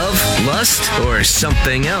lust, or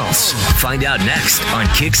something else? Find out next on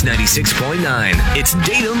Kix 96.9. It's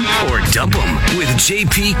Date 'em or Dump 'em with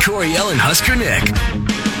JP, Coriel, and Husker Nick.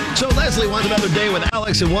 So Leslie wants another day with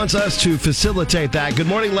Alex and wants us to facilitate that. Good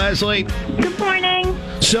morning, Leslie. Good morning.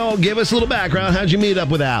 So give us a little background. How'd you meet up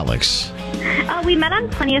with Alex? We met on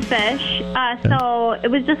Plenty of Fish, so it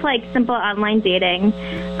was just like simple online dating.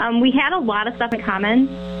 We had a lot of stuff in common,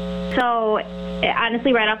 so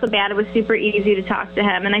honestly, right off the bat, it was super easy to talk to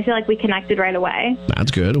him, and I feel like we connected right away.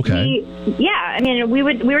 That's good. Okay. We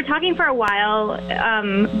were talking for a while,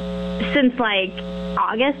 since like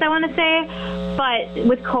August, I want to say, but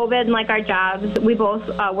with COVID and like our jobs, we both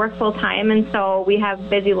work full time, and so we have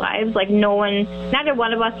busy lives. Like neither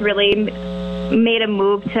one of us really made a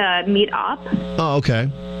move to meet up. Oh, okay.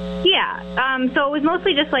 Yeah. So it was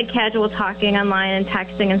mostly just like casual talking online and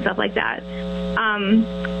texting and stuff like that.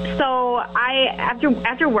 So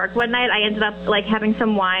after work one night, I ended up like having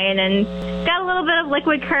some wine and got a little bit of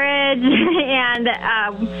liquid courage and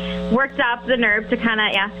worked up the nerve to kind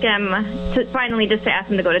of ask him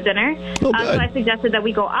to go to dinner. Oh, so I suggested that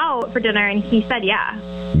we go out for dinner, and he said yeah.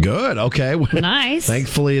 Good. Okay. Nice.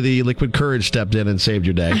 Thankfully, the liquid courage stepped in and saved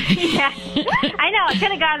your day. Yeah. I know. It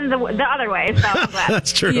could have gone the other way, so I'm glad.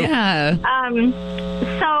 That's true. Yeah.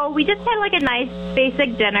 So we just had like a nice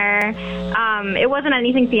basic dinner. It wasn't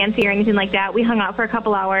anything fancy or anything like that. We hung out for a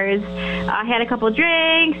couple hours, had a couple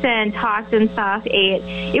drinks and talked and stuff, ate.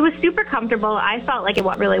 It was super comfortable. I felt like it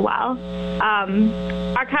went really well.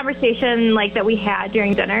 Our conversation like that we had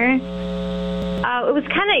during dinner, it was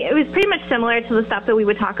pretty much similar to the stuff that we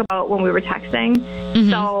would talk about when we were texting. Mm-hmm.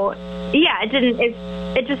 So yeah,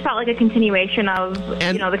 it just felt like a continuation of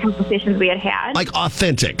the conversations we had had. Like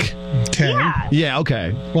authentic. Okay. Yeah,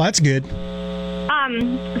 okay. Well, that's good.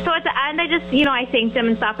 So at the end, I thanked him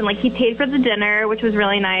and stuff, and like he paid for the dinner, which was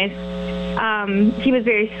really nice. He was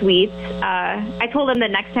very sweet. I told him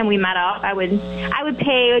that next time we met up, I would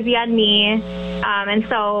pay. It would be on me. And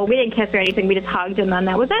so we didn't kiss or anything. We just hugged, and then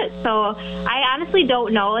that was it. So I honestly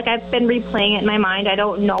don't know. Like I've been replaying it in my mind. I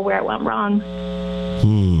don't know where it went wrong.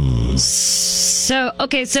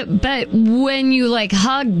 But when you like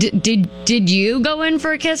hugged, did you go in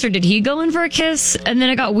for a kiss, or did he go in for a kiss, and then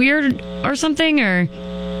it got weird or something, or?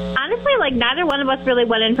 Honestly, like neither one of us really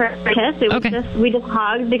went in for a kiss. It was we just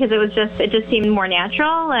hugged because it just seemed more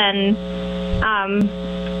natural, and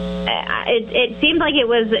it seemed like it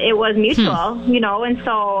was mutual, and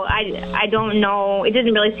so I don't know. It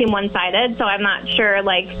didn't really seem one-sided, so I'm not sure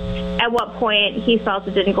like at what point he felt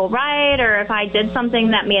it didn't go right, or if I did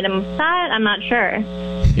something that made him upset. I'm not sure.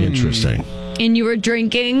 Interesting. And you were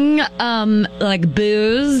drinking like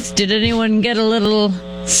booze. Did anyone get a little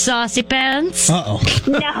saucy pants? Uh-oh.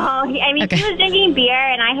 No, I mean, He was drinking beer,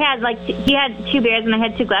 and he had 2 beers, and I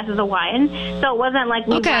had 2 glasses of wine, so it wasn't like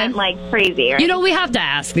we went like crazy. Right? We have to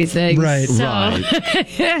ask these things. Right. So.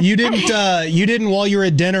 Right. You didn't while you were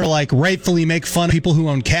at dinner, like, rightfully make fun of people who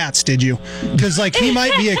own cats, did you? Because, like, he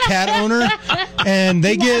might be a cat owner, and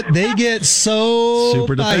they get so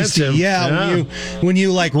super defensive. Yeah. When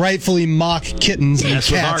you like rightfully mock kittens and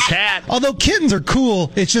cats. With our cat. Although kittens are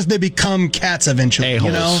cool, it's just they become cats eventually.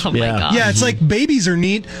 A-holes. Oh my God. Yeah, it's like babies are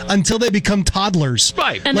neat until they become toddlers.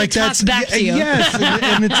 Right. And like they talk back to you. Yes,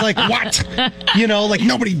 and it's like, what? Like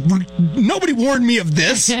nobody warned me of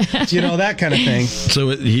this. That kind of thing.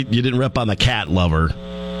 So you didn't rip on the cat lover.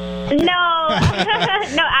 No,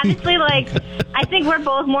 no. Honestly, like I think we're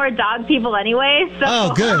both more dog people anyway. So.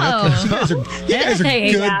 Oh, good. Okay. You guys are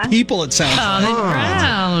good people. It sounds like.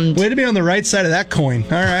 Ground. Way to be on the right side of that coin.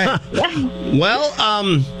 All right. Well,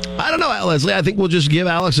 I don't know, Leslie. I think we'll just give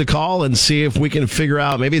Alex a call and see if we can figure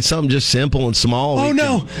out. Maybe it's something just simple and small. Oh,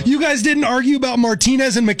 no. You guys didn't argue about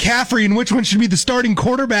Martinez and McCaffrey and which one should be the starting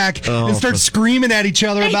quarterback and start screaming at each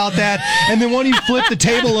other about that. And then one of you flipped the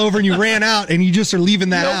table over and you ran out and you just are leaving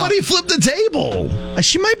that out. Nobody flipped the table.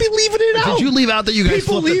 She might be leaving it out. Did you leave out that you guys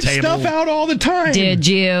People flipped the leave table? stuff out all the time. Did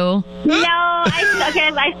you? No,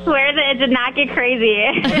 I swear that it did not get crazy.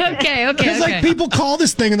 Okay. Because like people call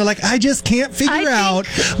this thing and they're like, I just can't figure out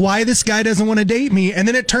why this guy doesn't want to date me. And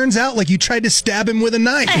then it turns out like you tried to stab him with a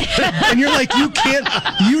knife. And you're like, you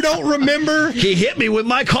don't remember. He hit me with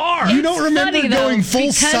my car. You don't remember funny, going though,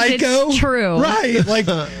 full psycho? It's true. Right. Like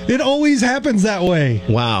it always happens that way.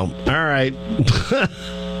 Wow. All right.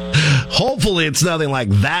 Hopefully it's nothing like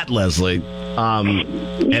that, Leslie.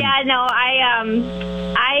 Yeah, no,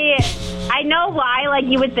 I know why, like,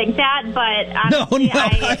 you would think that, but honestly,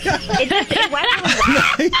 it went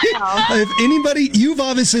well. If anybody, you've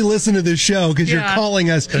obviously listened to this show because you're calling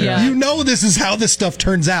us. Yeah. You know this is how this stuff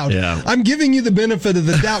turns out. Yeah. I'm giving you the benefit of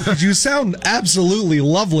the doubt because you sound absolutely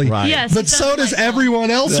lovely. Right. Yes, But it so sounds does like everyone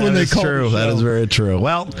else when they call. True. the That show. is very true.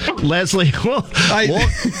 Well, Leslie,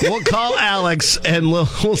 we'll call Alex and we'll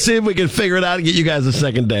see if we can figure it out and get you guys a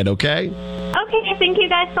second date, okay? Okay, thank you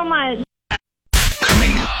guys so much.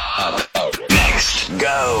 Coming up next.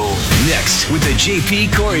 Go. Next with the JP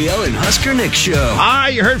Coriel and Husker Nick show. All right,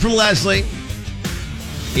 you heard from Leslie.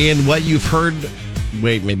 In what you've heard,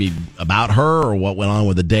 maybe about her or what went on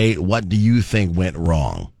with the date, what do you think went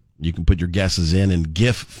wrong? You can put your guesses in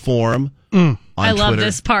GIF form on I love Twitter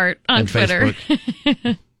this part on and Twitter.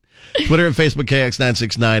 Facebook. Twitter and Facebook,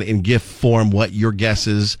 KX969, in GIF form what your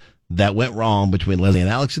guesses that went wrong between Leslie and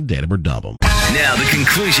Alex and Date 'em or Dump 'em. Now the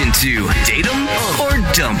conclusion to Date 'em or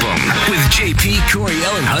Dump 'em with JP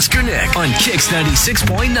Coriel and Husker Nick on Kix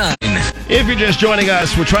 96.9. If you're just joining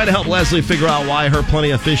us, we're trying to help Leslie figure out why her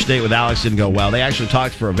Plenty of Fish date with Alex didn't go well. They actually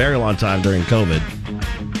talked for a very long time during COVID,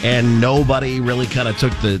 and nobody really kind of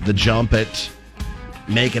took the jump at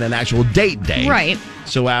making an actual date. Right.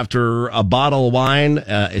 So after a bottle of wine,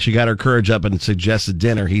 she got her courage up and suggested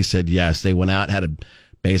dinner. He said yes. They went out, had a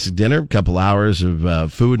basic dinner, a couple hours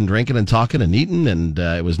of food and drinking and talking and eating, and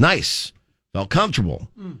it was nice. Felt comfortable.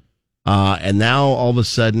 And now, all of a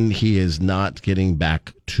sudden, he is not getting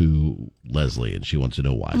back to Leslie, and she wants to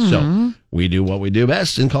know why. So we do what we do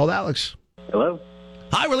best and called Alex. Hello,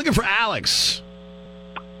 Hi, we're looking for Alex.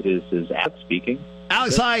 this is Alex speaking.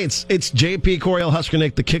 Alex, hi. It's JP Coriel, Husker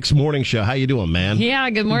Nick, the Kicks Morning Show. How you doing, man? Yeah,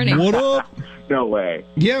 good morning. What up? No way.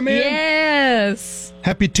 Yeah, man. Yes.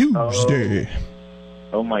 Happy Tuesday.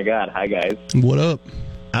 Oh my God. Hi, guys. What up?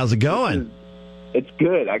 How's it going? It's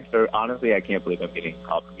good. Honestly, I can't believe I'm getting a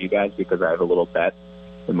call from you guys because I have a little bet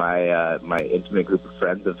in my intimate group of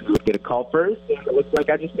friends of who would get a call first, and it looks like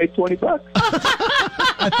I just made $20.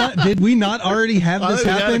 I thought, did we not already have this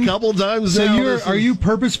happen? A couple times. So now. are you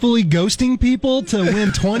purposefully ghosting people to win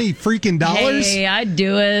 $20 freaking dollars? Hey, I'd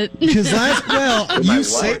do it. Because you My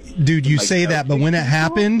say, wife. dude, you Like, say that, but when it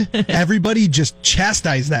happened, everybody just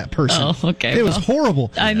chastised that person. Oh, okay, It was well,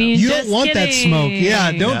 horrible. I mean, you just don't want that kidding. smoke.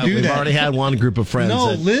 Yeah, don't do we've that. already had one group of friends.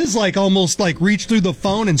 No, that- Liz almost reached through the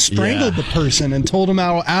phone and strangled the person and told them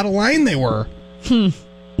how out of line they were. well,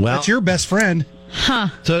 That's your best friend.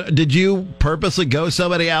 So, did you purposely ghost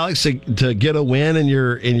somebody, Alex, to get a win in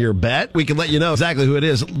your bet? We can let you know exactly who it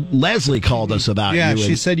is. Leslie called us about Yeah, you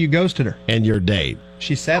she said you ghosted her. and your date.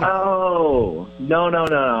 She said it. Oh, no.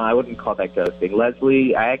 I wouldn't call that ghosting.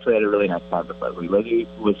 Leslie, I actually had a really nice time with Leslie. Leslie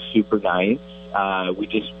was super nice.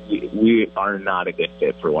 We are not a good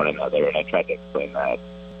fit for one another, and I tried to explain that.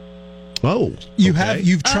 Oh,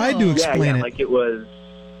 You've tried to Oh. explain it. Like it was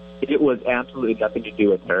absolutely nothing to do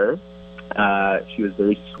with her. She was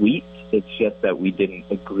very sweet. It's just that we didn't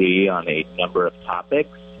agree on a number of topics,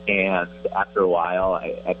 and after a while,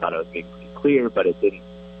 I thought I was being pretty clear, but it didn't.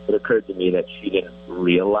 It occurred to me that she didn't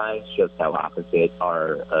realize just how opposite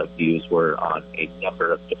our views were on a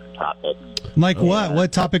number of different topics. Like what?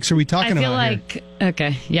 What topics are we I talking feel about here? like,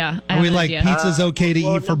 okay, yeah. I Are have we an like idea. pizza's okay to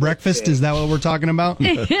well, eat for no, breakfast? Is that what we're talking about?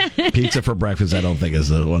 pizza for breakfast. I don't think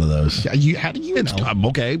is one of those. How do you know?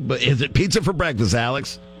 Okay, but is it pizza for breakfast,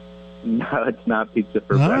 Alex? No, it's not pizza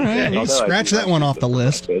for All breakfast. right, you although I scratch do that like one off pizza the for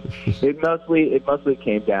list. breakfast. It mostly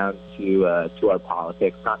came down to our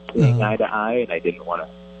politics not seeing eye to eye, and I didn't want to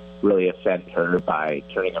really offend her by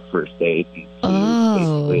turning a first date.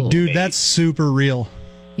 Oh. Dude, that's super real.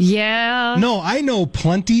 Yeah. No, I know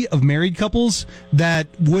plenty of married couples that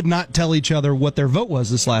would not tell each other what their vote was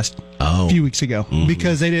this last few weeks ago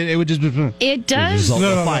because they did. It would just be. It does. Result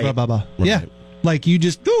of a fight. Blah. Yeah, like you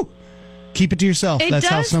just keep it to yourself. It That's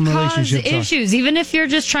how does some cause relationships are. issues. Even if you're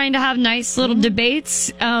just trying to have nice little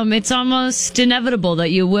debates, it's almost inevitable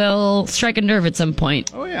that you will strike a nerve at some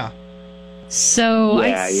point. Oh yeah. So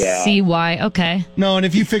Yeah, I yeah. see why. Okay. No, and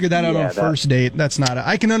if you figure that out on Yeah, a first date, that's not.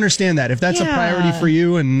 I can understand that if that's a Yeah. priority for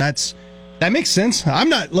you, and that makes sense. I'm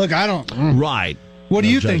not. Look, I don't. Right. What do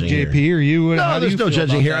No you think, judging JP? here. Are you? No, how do there's you no feel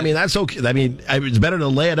judging about here. that? I mean, that's okay. I mean, it's better to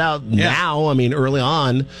lay it out now. I mean, early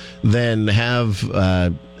on, than have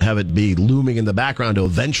it be looming in the background to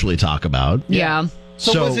eventually talk about. Yeah.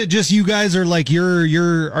 So was it just you guys are like are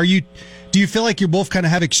you? Do you feel like you both kind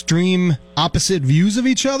of have extreme opposite views of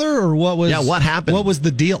each other, or what was? Yeah, what happened? What was the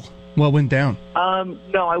deal? What went down?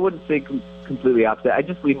 No, I wouldn't say completely opposite. I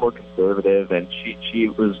just lean more conservative, and she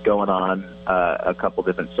was going on a couple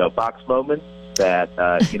different soapbox moments that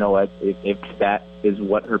you know what, if that is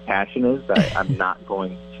what her passion is. I'm not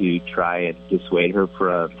going to try and dissuade her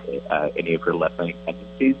from any of her left-leaning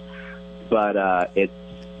tendencies, but it's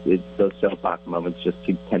those soapbox moments just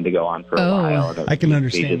tend to go on for a while. And I can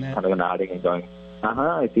understand just that. kind of nodding and going,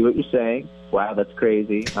 I see what you're saying. Wow, that's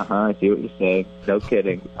crazy. I see what you're saying. No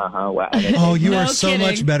kidding. Wow. Oh, you No are so kidding.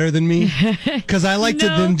 much better than me. Because I like to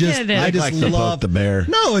No then just, kidding. I Nick just likes to poke love the bear.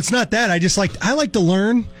 No, it's not that. I like to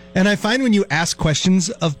learn. And I find when you ask questions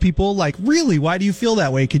of people, like, really, why do you feel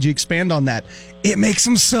that way? Could you expand on that? It makes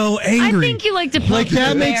them so angry. I think you like to poke Like, that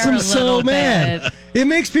the makes bear them a so little mad. bit. It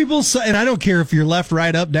makes people so, and I don't care if you're left,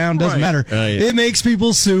 right, up, down, doesn't matter. Yeah. It makes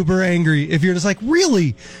people super angry. If you're just like,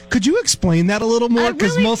 really? Could you explain that a little more? I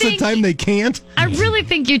Because really most of the think- time they can't. I really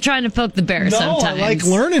think you're trying to poke the bear No, sometimes. I like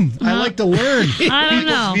learning. I like to learn I don't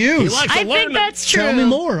know. views. He likes to I learn think them. that's true. Tell me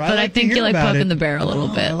more. I But like I to think hear you like about poking it. the bear a little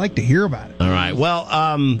bit. I like to hear about it. All right. Well,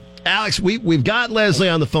 Alex, we've got Leslie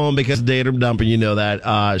on the phone because of Datum Dumper. You know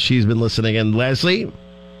that. She's been listening. And Leslie?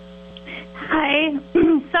 Hi.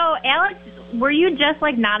 So, Alex, were you just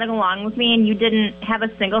like nodding along with me and you didn't have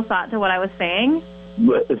a single thought to what I was saying?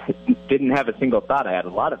 Didn't have a single thought. I had a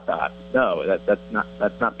lot of thoughts. No, that's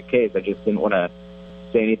not the case. I just didn't want to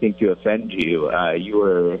say anything to offend you. You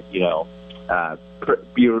were,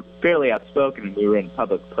 you were fairly outspoken, and we were in a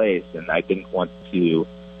public place, and I didn't want to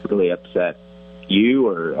really upset you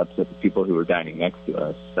or upset the people who were dining next to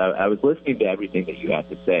us. I was listening to everything that you had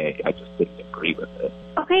to say. I just didn't agree with it.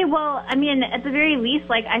 Okay, well, I mean, at the very least,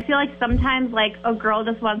 like, I feel like sometimes, like, a girl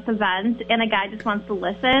just wants to vent and a guy just wants to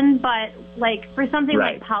listen, but, like, for something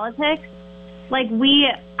Right. like politics, like,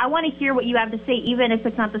 I want to hear what you have to say, even if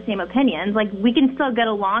it's not the same opinions. Like, we can still get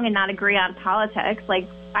along and not agree on politics. Like,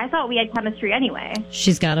 I thought we had chemistry anyway.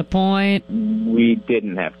 She's got a point. We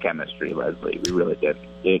didn't have chemistry, Leslie. We really didn't.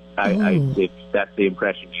 If that's the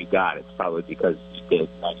impression you got, it's probably because you did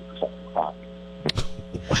 90% of the time.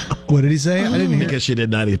 What did he say? I didn't hear. Because she did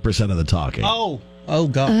 90% of the talking. Oh,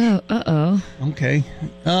 gosh. Oh, uh-oh. Okay.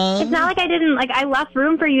 It's not like I didn't, like, I left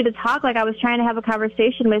room for you to talk. Like, I was trying to have a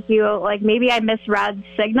conversation with you. Like, maybe I misread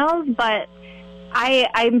signals, but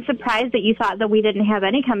I'm surprised that you thought that we didn't have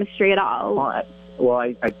any chemistry at all. Well,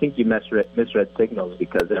 I think you misread signals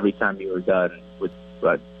because every time you were done with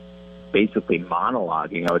basically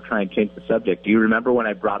monologuing, I would try and change the subject. Do you remember when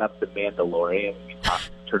I brought up The Mandalorian and we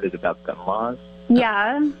turned it about gun laws?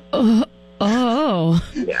 Yeah. Oh,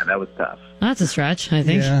 Yeah, that was tough. that's a stretch, I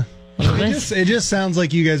think. Yeah. A little bit. It just sounds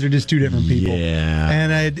like you guys are just two different people. Yeah.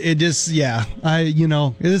 And this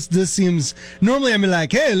seems, normally I'm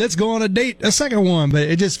like, hey, let's go on a second one, but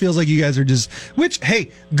it just feels like you guys are just, which,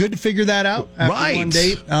 hey, good to figure that out after Right. one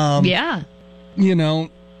date. Yeah.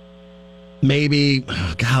 Maybe,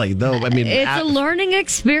 golly, though, I mean. It's a learning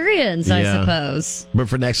experience, I Yeah. suppose. But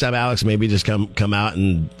for next time, Alex, maybe just come out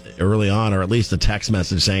and early on, or at least a text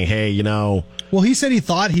message saying, hey, Well, he said he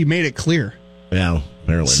thought he made it clear. well,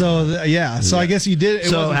 apparently. So, so I guess you did.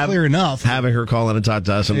 It wasn't clear enough. Having her call in and talk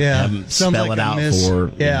to us and have him Sounds spell like it a out miss.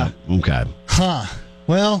 for. Yeah. Okay. Huh.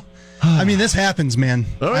 Well, I mean, this happens, man.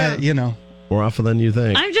 Oh, yeah. More often than you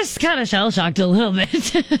think. I'm just kind of shell-shocked a little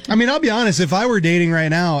bit. I mean, I'll be honest. If I were dating right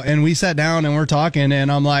now and we sat down and we're talking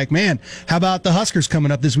and I'm like, man, how about the Huskers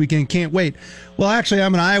coming up this weekend? Can't wait. Well, actually,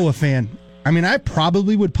 I'm an Iowa fan. I mean, I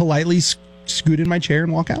probably would politely scoot in my chair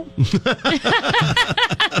and walk out.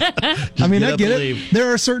 I mean, I get it.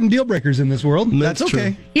 There are certain deal breakers in this world. That's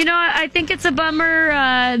okay. You know, I think it's a bummer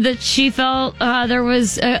that she felt there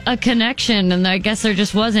was a connection, and I guess there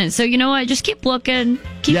just wasn't. So, you know what? Just keep looking.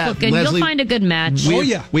 Keep looking. Leslie, You'll find a good match.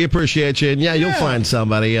 We appreciate you. And you'll find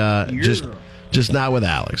somebody. Just not with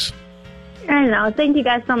Alex. I don't know. Thank you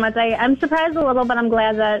guys so much. I'm surprised a little, but I'm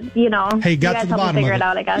glad that, Hey, you got guys to the helped me bottom figure of it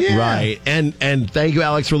out, I guess. Yeah. Right. And thank you,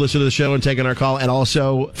 Alex, for listening to the show and taking our call. And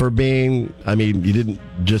also for being, I mean, you didn't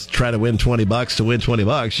just try to win $20 to win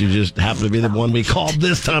 $20. You just happened to be the one we called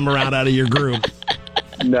this time around out of your group.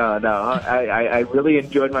 No. I really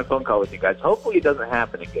enjoyed my phone call with you guys. Hopefully it doesn't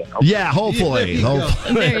happen again. Yeah, hopefully.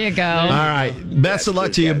 There you go. All right. Best of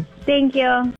luck to you. Thank you.